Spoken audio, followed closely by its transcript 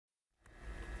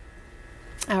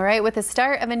All right, with the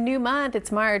start of a new month, it's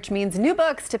March, means new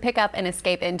books to pick up and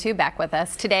escape into. Back with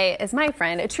us today is my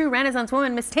friend, a true Renaissance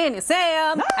woman, Miss Tanya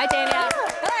Sam. Hi, Tanya.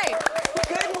 Hi.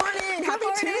 Good morning. Happy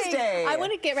Tuesday. I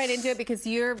want to get right into it because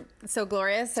you're so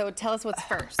glorious, so tell us what's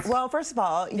first. Well, first of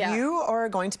all, you are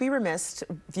going to be remiss,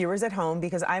 viewers at home,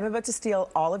 because I'm about to steal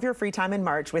all of your free time in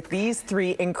March with these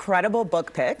 3 incredible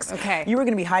book picks. Okay. You are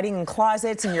going to be hiding in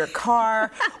closets, in your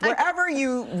car, wherever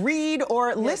you read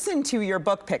or listen to your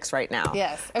book picks right now.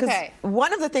 Yes, okay.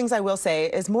 One of the things I will say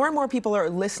is more and more people are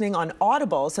listening on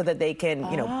Audible so that they can,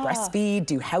 you know, breastfeed,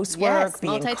 do housework, be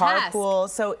in carpool.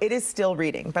 So it is still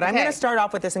reading. But I'm going to start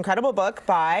off with this incredible book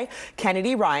by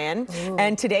Kennedy Ryan. Ooh.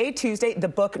 And today, Tuesday, the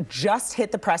book just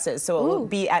hit the presses. So it will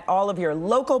be at all of your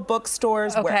local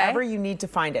bookstores, wherever you need to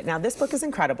find it. Now, this book is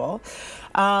incredible.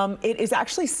 It is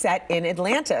actually set in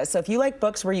Atlanta. So if you like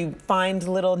books where you find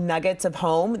little nuggets of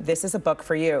home, this is a book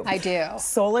for you. I do.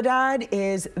 Soledad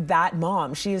is that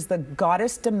mom. She is the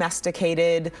goddess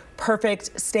domesticated,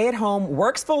 perfect, stay-at-home,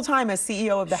 works full-time as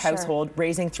CEO of the household,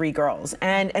 raising 3 girls.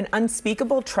 And an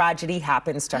unspeakable tragedy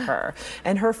happens to her.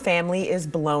 And her family is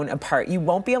blown apart. You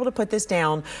won't be able to put this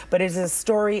down, but it is a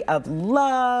story of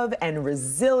love and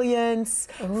resilience,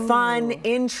 fun,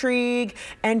 intrigue,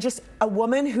 and just a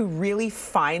woman who really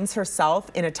finds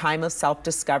herself in a time of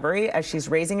self-discovery as she's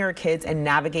raising her kids and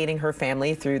navigating her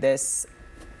family through this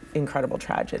incredible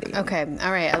tragedy. Okay,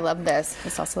 all right, I love this.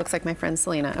 This also looks like my friend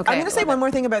Selena. Okay, I'm going to say one more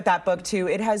thing about that book too.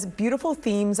 It has beautiful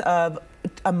themes of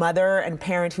a mother and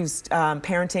parent who's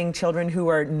parenting children who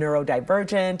are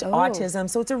neurodivergent, autism.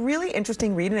 So it's a really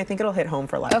interesting read, and I think it'll hit home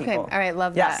for a lot of people. Okay, all right,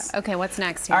 love that. Okay, what's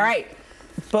next here? All right,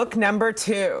 book number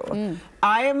 2.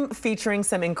 I am featuring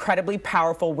some incredibly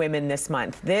powerful women this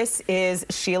month. This is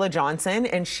Sheila Johnson,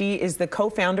 and she is the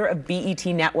co-founder of BET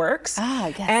Networks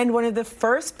and one of the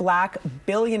first Black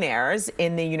billionaires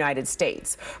in the United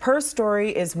States. Her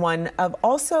story is one of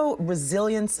also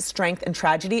resilience, strength, and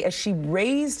tragedy as she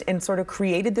raised and sort of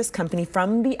created this company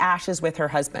from the ashes with her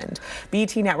husband.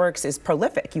 BET Networks is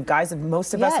prolific. You guys,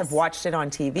 most of us have watched it on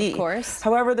TV. Of course.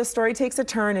 However, the story takes a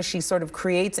turn as she sort of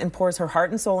creates and pours her heart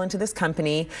and soul into this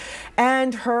company.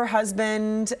 And her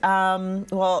husband,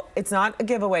 well, it's not a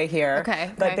giveaway here,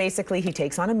 but basically he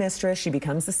takes on a mistress. She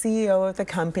becomes the CEO of the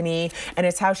company, and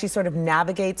it's how she sort of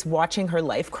navigates watching her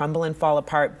life crumble and fall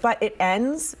apart. But it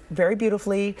ends very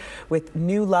beautifully with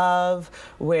new love,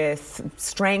 with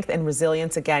strength and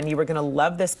resilience. Again, you were going to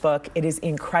love this book. It is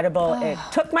incredible. It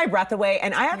took my breath away,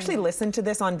 and I actually listened to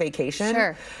this on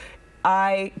vacation.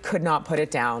 I could not put it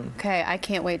down. Okay, I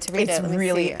can't wait to read it. It's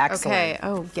really excellent. Okay,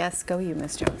 oh yes, go you,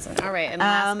 Miss Johnson. All right, and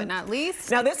last but not least.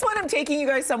 Now this one I'm taking you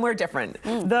guys somewhere different.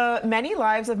 The Many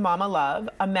Lives of Mama Love,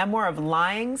 a memoir of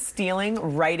lying, stealing,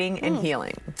 writing, and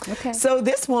healing. Okay. So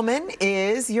this woman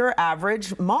is your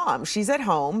average mom. She's at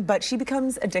home, but she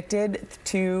becomes addicted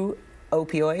to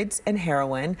opioids and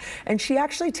heroin, and she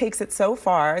actually takes it so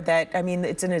far that, I mean,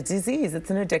 it's a disease,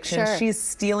 it's an addiction. She's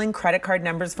stealing credit card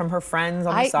numbers from her friends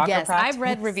on the soccer practice. I've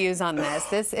read reviews on this.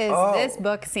 This is this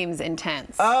book seems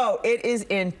intense. Oh, it is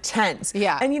intense.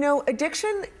 Yeah. And you know,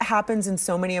 addiction happens in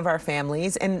so many of our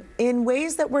families and in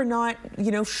ways that we're not,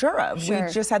 you know, sure of. We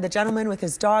just had the gentleman with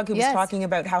his dog who was talking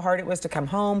about how hard it was to come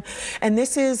home. And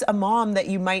this is a mom that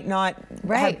you might not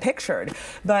have pictured.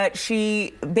 But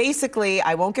she basically,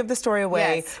 I won't give the story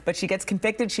away, but she gets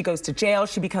convicted, she goes to jail,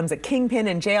 she becomes a kingpin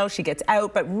in jail, she gets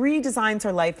out, but redesigns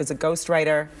her life as a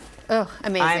ghostwriter. Oh,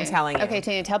 amazing. I'm telling you. Okay,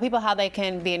 Tanya, tell people how they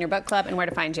can be in your book club and where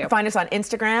to find you. Find us on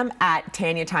Instagram at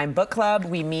Tanya Time Book Club.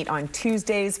 We meet on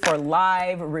Tuesdays for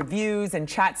live reviews and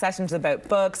chat sessions about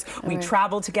books. We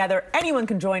travel together. Anyone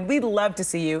can join. We'd love to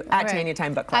see you at Tanya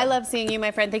Time Book Club. I love seeing you,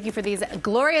 my friend. Thank you for these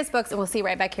glorious books, and we'll see you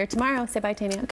right back here tomorrow. Say bye, Tanya.